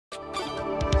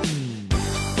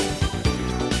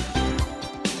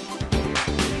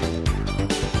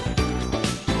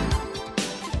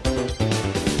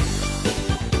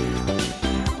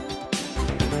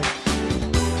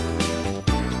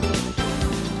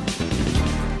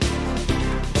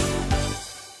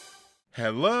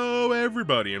Hello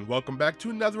everybody and welcome back to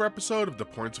another episode of the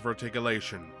Points of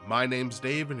Articulation. My name's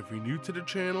Dave and if you're new to the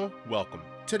channel, welcome.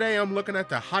 Today I'm looking at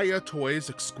the Hiya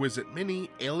Toys Exquisite Mini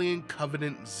Alien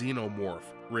Covenant Xenomorph,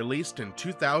 released in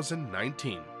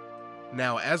 2019.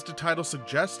 Now, as the title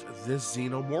suggests, this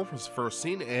Xenomorph was first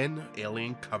seen in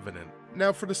Alien Covenant.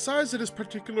 Now, for the size of this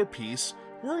particular piece,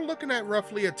 we're looking at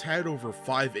roughly a tad over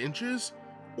 5 inches,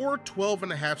 or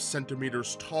 12.5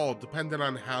 centimeters tall, depending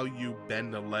on how you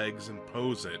bend the legs and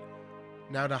pose it.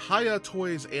 Now, the Hiya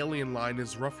Toys Alien line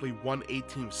is roughly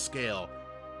 1/18 scale,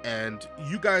 and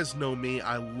you guys know me,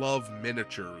 I love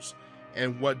miniatures,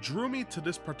 and what drew me to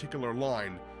this particular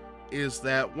line is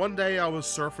that one day I was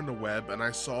surfing the web and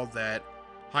I saw that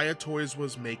Hiya Toys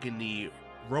was making the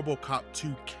RoboCop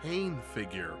 2 Kane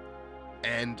figure,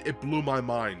 and it blew my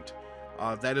mind.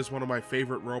 That is one of my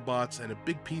favorite robots and a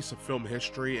big piece of film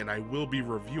history, and I will be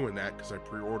reviewing that because I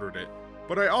pre-ordered it.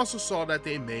 But I also saw that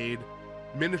they made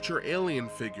miniature Alien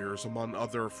figures among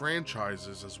other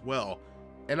franchises as well,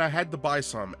 and I had to buy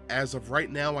some. As of right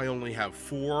now, I only have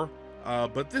 4,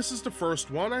 but this is the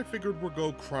first one. I figured we'll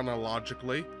go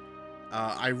chronologically.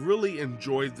 I really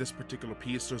enjoyed this particular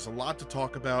piece. There's a lot to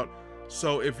talk about,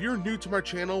 so if you're new to my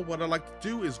channel, what I like to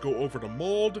do is go over the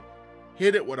mold,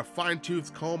 hit it with a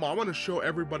fine-tooth comb. I want to show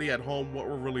everybody at home what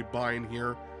we're really buying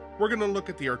here. We're going to look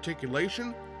at the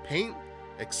articulation, paint,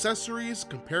 accessories,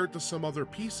 compared to some other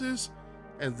pieces,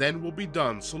 and then we'll be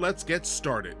done. So let's get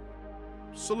started.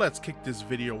 So let's kick this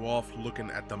video off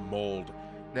looking at the mold.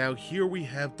 Now here we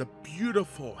have the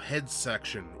beautiful head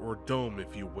section, or dome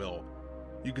if you will.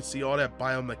 You can see all that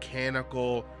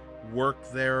biomechanical work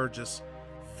there, just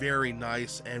very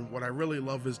nice. And what I really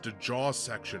love is the jaw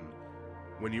section.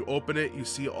 When you open it, you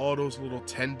see all those little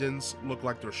tendons look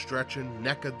like they're stretching.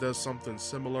 NECA does something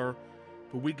similar,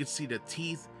 but we could see the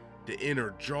teeth, the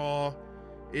inner jaw.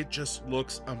 It just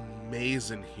looks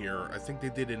amazing here. I think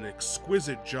they did an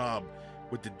exquisite job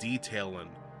with the detailing.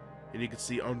 And you can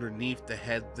see underneath the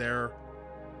head there,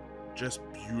 just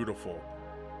beautiful.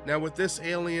 Now with this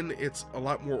alien, it's a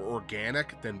lot more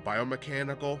organic than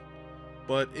biomechanical,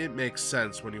 but it makes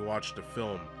sense when you watch the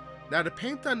film. Now the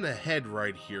paint on the head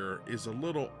right here is a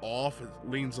little off, it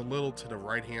leans a little to the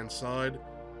right hand side,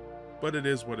 but it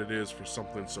is what it is for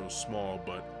something so small.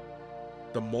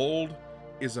 But the mold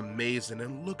is amazing,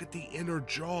 and look at the inner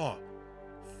jaw.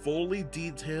 Fully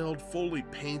detailed, fully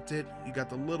painted, you got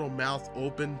the little mouth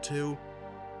open too,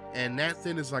 and that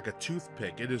thing is like a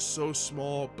toothpick. It is so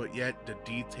small, but yet the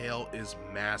detail is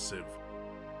massive.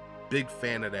 Big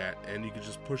fan of that, and you can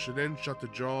just push it in, shut the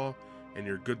jaw, and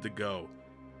you're good to go.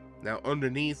 Now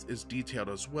underneath is detailed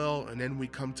as well, and then we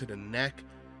come to the neck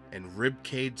and rib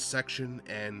cage section,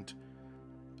 and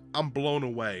I'm blown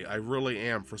away. I really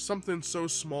am. For something so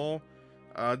small,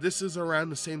 this is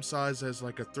around the same size as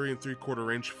like a 3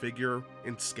 3/4 inch figure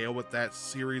in scale with that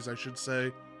series, I should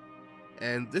say.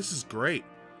 And this is great.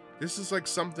 This is like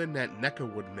something that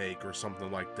NECA would make or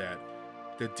something like that.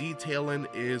 The detailing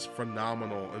is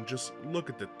phenomenal, and just look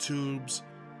at the tubes,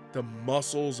 the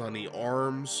muscles on the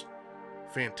arms.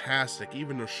 Fantastic.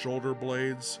 Even the shoulder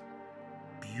blades,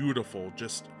 beautiful.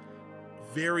 Just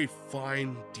very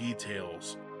fine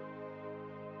details.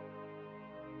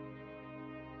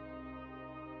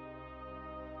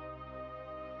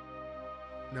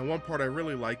 Now one part I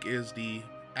really like is the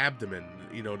abdomen,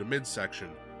 you know, the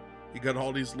midsection. You got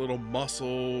all these little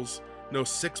muscles, no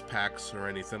six-packs or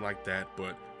anything like that,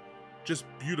 but just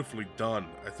beautifully done.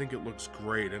 I think it looks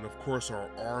great. And of course our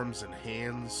arms and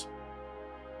hands,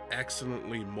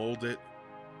 excellently molded.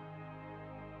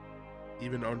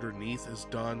 Even underneath is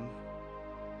done.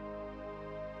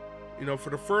 You know, for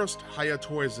the first Hiya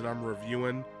Toys that I'm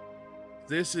reviewing,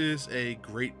 this is a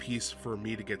great piece for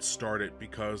me to get started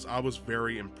because I was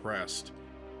very impressed.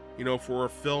 You know, for a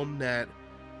film that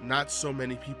not so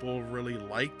many people really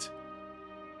liked,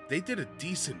 they did a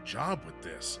decent job with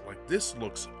this. Like, this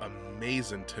looks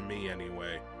amazing to me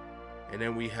anyway. And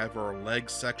then we have our leg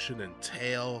section and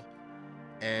tail,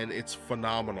 and it's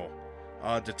phenomenal.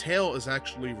 The tail is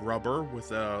actually rubber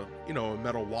with a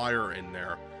metal wire in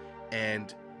there,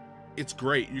 and it's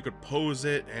great. You could pose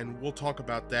it, and we'll talk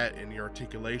about that in the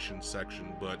articulation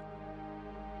section, but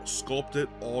sculpt it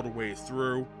all the way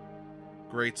through.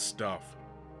 Great stuff.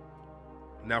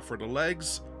 Now for the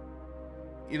legs,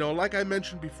 you know, like I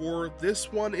mentioned before,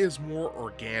 this one is more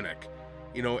organic.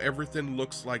 You know, everything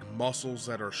looks like muscles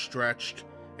that are stretched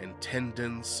and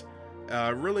tendons.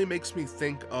 Really makes me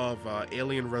think of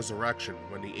Alien Resurrection,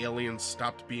 when the aliens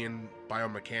stopped being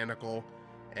biomechanical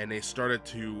and they started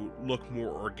to look more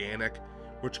organic,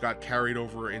 which got carried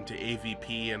over into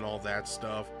AVP and all that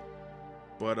stuff.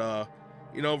 But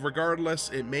You know, regardless,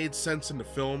 it made sense in the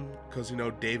film because, you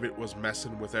know, David was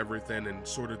messing with everything and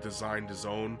sort of designed his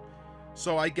own.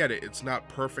 So I get it, it's not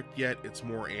perfect yet, it's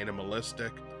more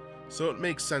animalistic. So it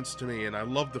makes sense to me, and I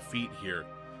love the feet here.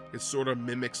 It sort of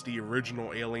mimics the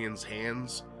original Alien's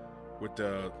hands with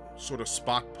the sort of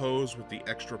Spock pose with the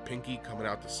extra pinky coming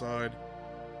out the side.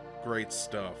 Great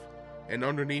stuff. And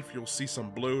underneath you'll see some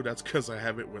blue. That's because I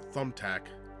have it with thumbtack,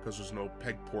 because there's no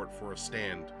peg port for a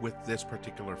stand with this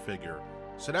particular figure.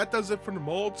 So that does it for the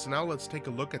mold, so now let's take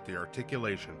a look at the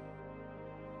articulation.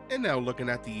 And now looking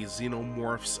at the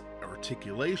Xenomorph's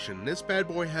articulation, this bad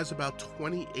boy has about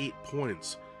 28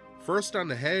 points. First on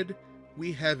the head,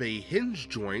 we have a hinge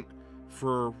joint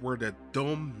for where the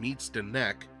dome meets the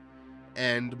neck,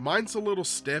 and mine's a little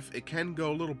stiff. It can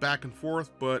go a little back and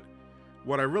forth, but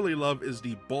what I really love is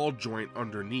the ball joint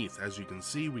underneath. As you can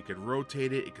see, we could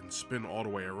rotate it, it can spin all the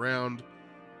way around.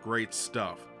 Great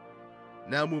stuff.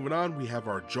 Now moving on, we have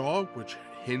our jaw, which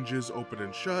hinges open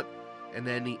and shut, and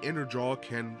then the inner jaw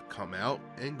can come out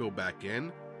and go back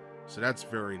in. So that's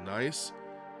very nice.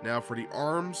 Now for the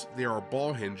arms, they are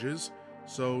ball hinges,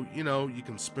 so you know, you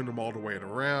can spin them all the way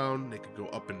around, they could go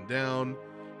up and down.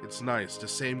 It's nice. The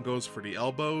same goes for the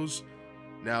elbows.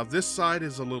 Now this side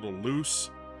is a little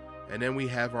loose, and then we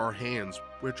have our hands,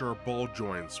 which are ball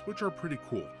joints, which are pretty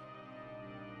cool.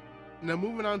 Now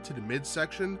moving on to the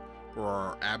midsection, or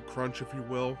our ab crunch if you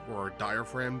will, or our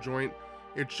diaphragm joint.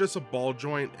 It's just a ball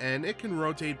joint, and it can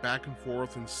rotate back and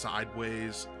forth and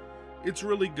sideways. It's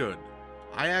really good.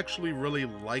 I actually really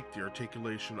like the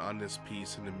articulation on this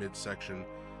piece in the midsection.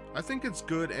 I think it's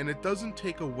good, and it doesn't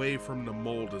take away from the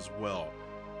mold as well.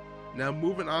 Now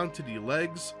moving on to the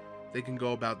legs, they can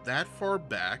go about that far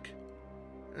back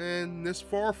and this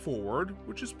far forward,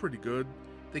 which is pretty good.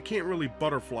 They can't really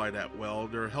butterfly that well.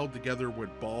 They're held together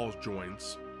with ball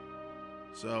joints,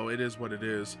 so it is what it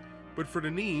is. But for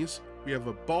the knees, we have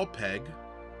a ball peg,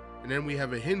 and then we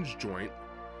have a hinge joint,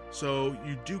 so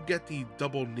you do get the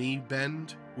double knee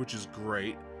bend, which is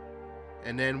great.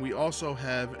 And then we also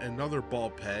have another ball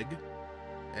peg,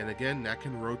 and again, that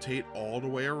can rotate all the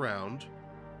way around.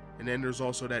 And then there's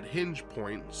also that hinge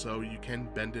point, so you can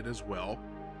bend it as well.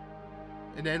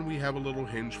 And then we have a little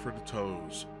hinge for the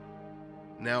toes.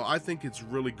 Now, I think it's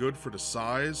really good for the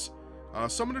size.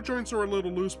 Some of the joints are a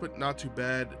little loose, but not too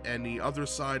bad, and the other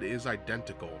side is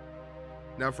identical.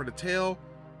 Now for the tail,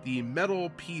 the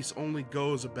metal piece only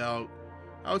goes about,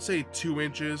 I would say 2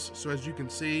 inches, so as you can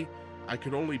see, I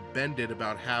could only bend it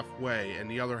about halfway, and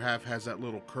the other half has that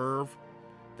little curve.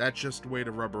 That's just the way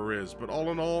the rubber is, but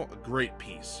all in all, a great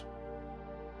piece.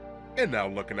 And now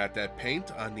looking at that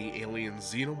paint on the alien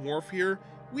Xenomorph here,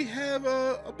 we have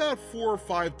about 4 or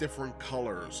 5 different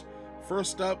colors.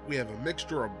 First up, we have a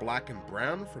mixture of black and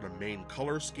brown for the main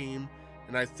color scheme,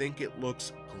 and I think it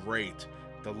looks great.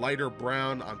 The lighter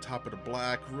brown on top of the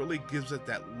black really gives it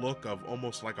that look of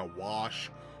almost like a wash,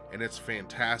 and it's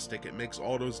fantastic. It makes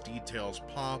all those details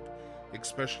pop,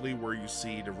 especially where you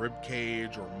see the rib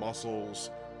cage or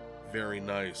muscles. Very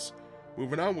nice.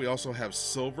 Moving on, we also have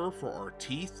silver for our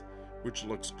teeth, which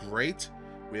looks great.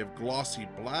 We have glossy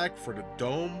black for the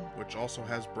dome, which also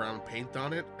has brown paint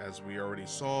on it. As we already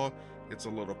saw, it's a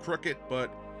little crooked,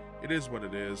 but it is what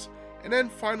it is. And then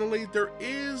finally, there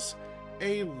is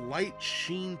a light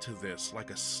sheen to this,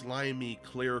 like a slimy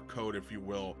clear coat, if you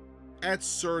will, at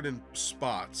certain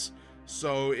spots.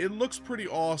 So it looks pretty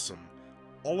awesome.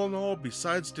 All in all,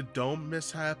 besides the dome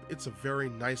mishap, it's a very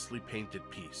nicely painted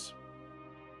piece.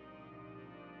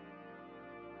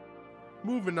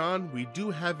 Moving on, we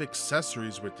do have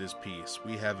accessories with this piece.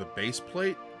 We have a base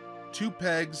plate, 2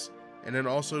 pegs, and then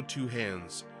also 2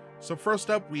 hands. So first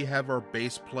up, we have our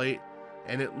base plate,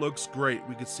 and it looks great.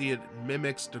 We can see it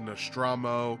mimics the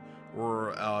Nostromo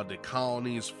or the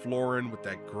Colony's Florin with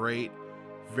that grate.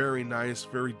 Very nice,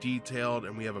 very detailed,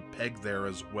 and we have a peg there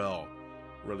as well.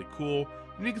 Really cool.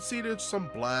 And you can see there's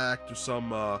some black, there's some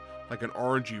like an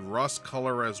orangey rust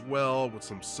color as well with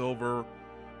some silver.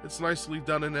 It's nicely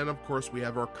done, and then of course we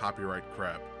have our copyright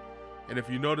crab. And if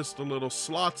you notice the little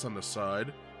slots on the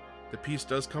side, the piece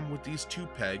does come with these 2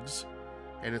 pegs,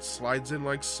 and it slides in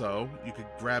like so. You could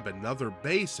grab another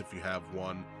base if you have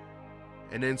one,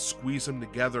 and then squeeze them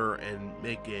together and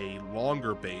make a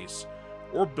longer base,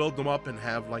 or build them up and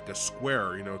have like a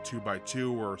square, you know,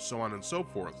 2x2 or so on and so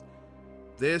forth.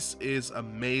 This is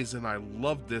amazing. I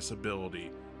love this ability.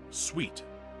 Sweet.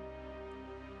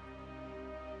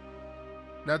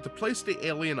 Now to place the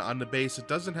alien on the base, it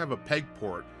doesn't have a peg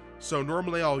port, so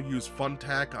normally I'll use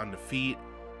Funtack on the feet,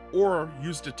 or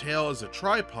use the tail as a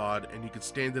tripod, and you can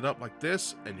stand it up like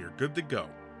this and you're good to go.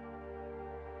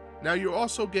 Now you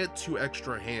also get 2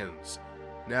 extra hands.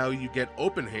 Now you get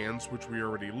open hands, which we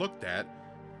already looked at,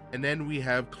 and then we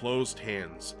have closed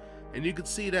hands. And you can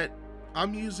see that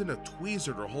I'm using a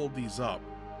tweezer to hold these up,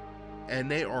 and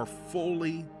they are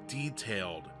fully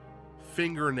detailed.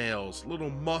 Fingernails, little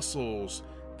muscles,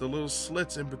 the little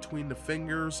slits in between the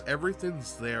fingers,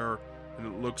 everything's there, and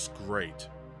it looks great.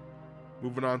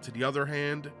 Moving on to the other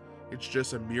hand, it's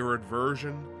just a mirrored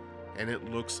version, and it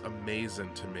looks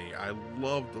amazing to me. I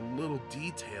love the little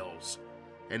details,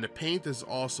 and the paint is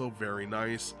also very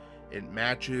nice. It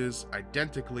matches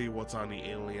identically what's on the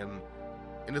alien,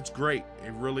 and it's great.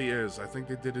 It really is. I think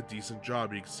they did a decent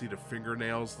job. You can see the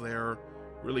fingernails there,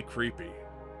 really creepy.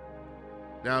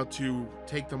 Now to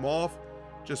take them off,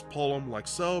 just pull them like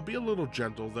so. Be a little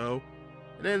gentle though,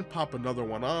 and then pop another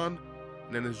one on,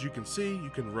 and then as you can see, you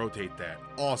can rotate that.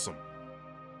 Awesome.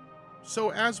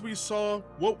 So as we saw,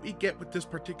 what we get with this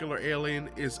particular alien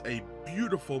is a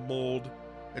beautiful mold,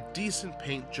 a decent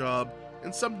paint job,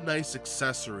 and some nice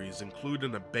accessories,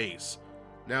 including a base.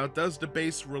 Now, does the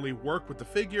base really work with the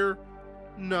figure?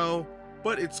 No,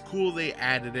 but it's cool they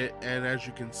added it, and as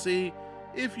you can see,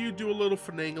 if you do a little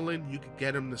finagling, you can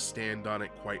get him to stand on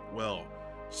it quite well.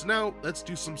 So now, let's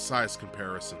do some size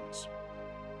comparisons.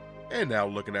 And now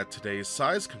looking at today's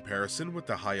size comparison with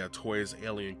the Hiya Toys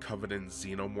Alien Covenant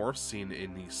Xenomorph seen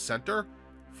in the center.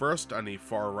 First, on the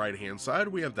far right hand side,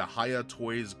 we have the Hiya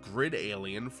Toys Grid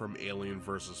Alien from Alien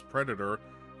vs. Predator.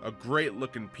 A great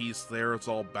looking piece there, it's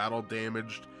all battle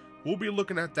damaged. We'll be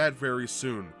looking at that very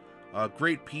soon. A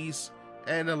great piece,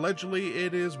 and allegedly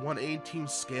it is 1/18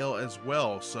 scale as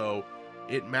well, so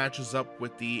it matches up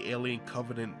with the Alien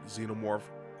Covenant Xenomorph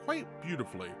quite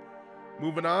beautifully.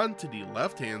 Moving on to the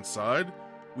left hand side,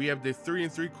 we have the 3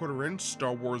 3/4 inch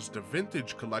Star Wars The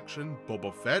Vintage Collection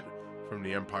Boba Fett from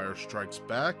The Empire Strikes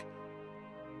Back.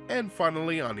 And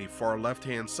finally, on the far left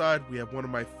hand side, we have one of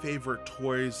my favorite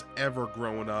toys ever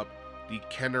growing up, the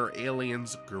Kenner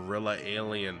Aliens Gorilla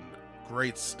Alien.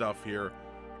 Great stuff here.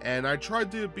 And I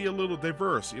tried to be a little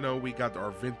diverse. You know, we got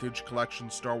our vintage collection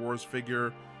Star Wars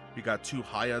figure, we got 2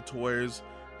 Hiya toys,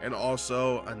 and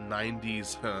also a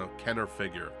 90s Kenner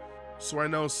figure. So I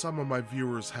know some of my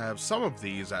viewers have some of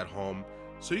these at home,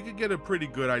 so you can get a pretty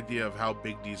good idea of how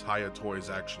big these Hiya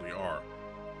toys actually are.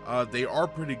 They are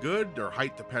pretty good. Their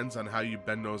height depends on how you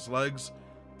bend those legs,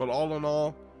 but all in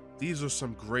all, these are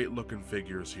some great looking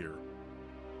figures here.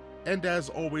 And as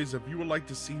always, if you would like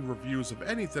to see reviews of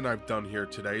anything I've done here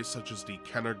today, such as the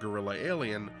Kenner Gorilla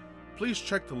Alien, please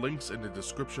check the links in the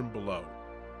description below.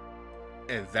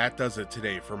 And that does it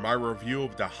today for my review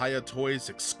of the Hiya Toys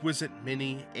Exquisite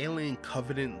Mini Alien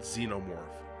Covenant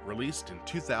Xenomorph, released in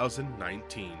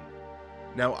 2019.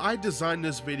 Now, I designed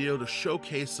this video to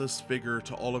showcase this figure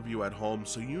to all of you at home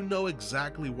so you know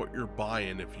exactly what you're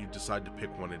buying if you decide to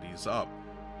pick one of these up.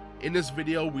 In this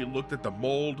video, we looked at the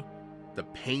mold, the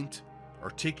paint,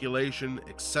 articulation,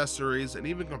 accessories, and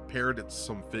even compared it to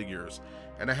some figures.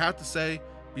 And I have to say,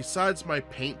 besides my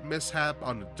paint mishap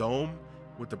on the dome,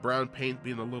 with the brown paint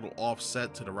being a little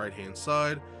offset to the right hand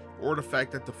side, or the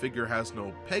fact that the figure has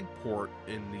no peg port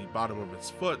in the bottom of its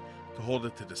foot to hold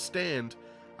it to the stand,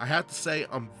 I have to say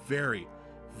I'm very,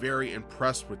 very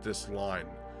impressed with this line.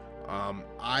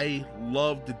 I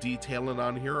love the detailing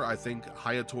on here. I think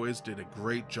Hiya Toys did a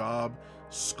great job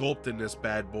sculpting this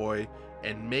bad boy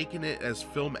and making it as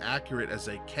film accurate as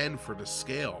they can for the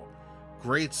scale.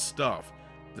 Great stuff.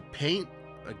 The paint,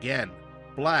 again,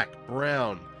 black,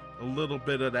 brown, a little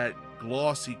bit of that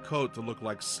glossy coat to look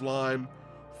like slime.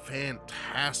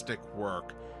 Fantastic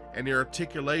work. And the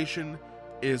articulation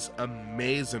is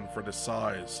amazing for the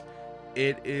size.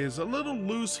 It is a little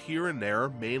loose here and there,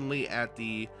 mainly at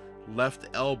the left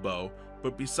elbow,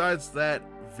 but besides that,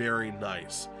 very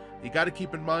nice. You got to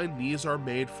keep in mind, these are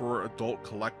made for adult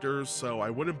collectors, so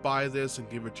I wouldn't buy this and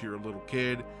give it to your little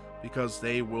kid because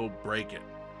they will break it.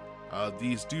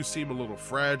 These do seem a little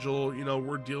fragile. You know,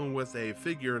 we're dealing with a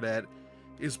figure that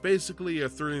is basically a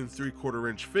 3 3/4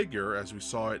 inch figure, as we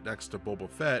saw it next to Boba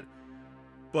Fett,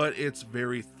 but it's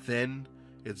very thin,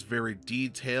 it's very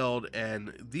detailed,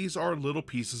 and these are little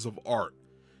pieces of art.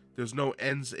 There's no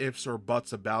ends, ifs, or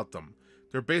buts about them.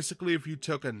 They're basically if you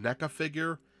took a NECA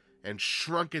figure and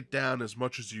shrunk it down as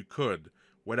much as you could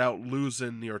without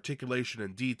losing the articulation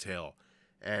and detail.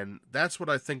 And that's what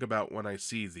I think about when I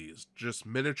see these. Just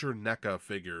miniature NECA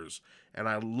figures, and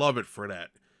I love it for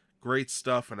that. Great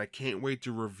stuff, and I can't wait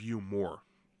to review more.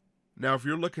 Now, if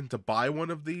you're looking to buy one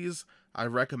of these, I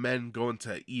recommend going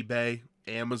to eBay,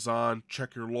 Amazon,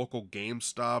 check your local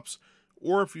GameStops,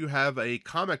 or if you have a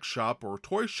comic shop or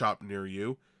toy shop near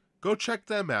you, go check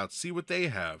them out, see what they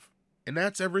have. And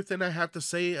that's everything I have to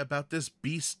say about this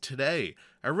beast today.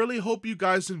 I really hope you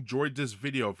guys enjoyed this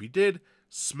video. If you did,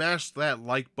 smash that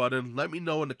like button, let me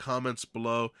know in the comments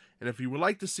below, and if you would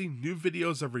like to see new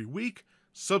videos every week,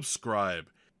 subscribe.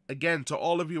 Again, to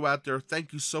all of you out there,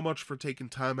 thank you so much for taking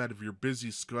time out of your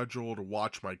busy schedule to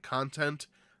watch my content.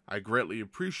 I greatly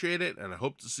appreciate it, and I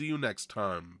hope to see you next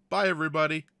time. Bye,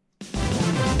 everybody!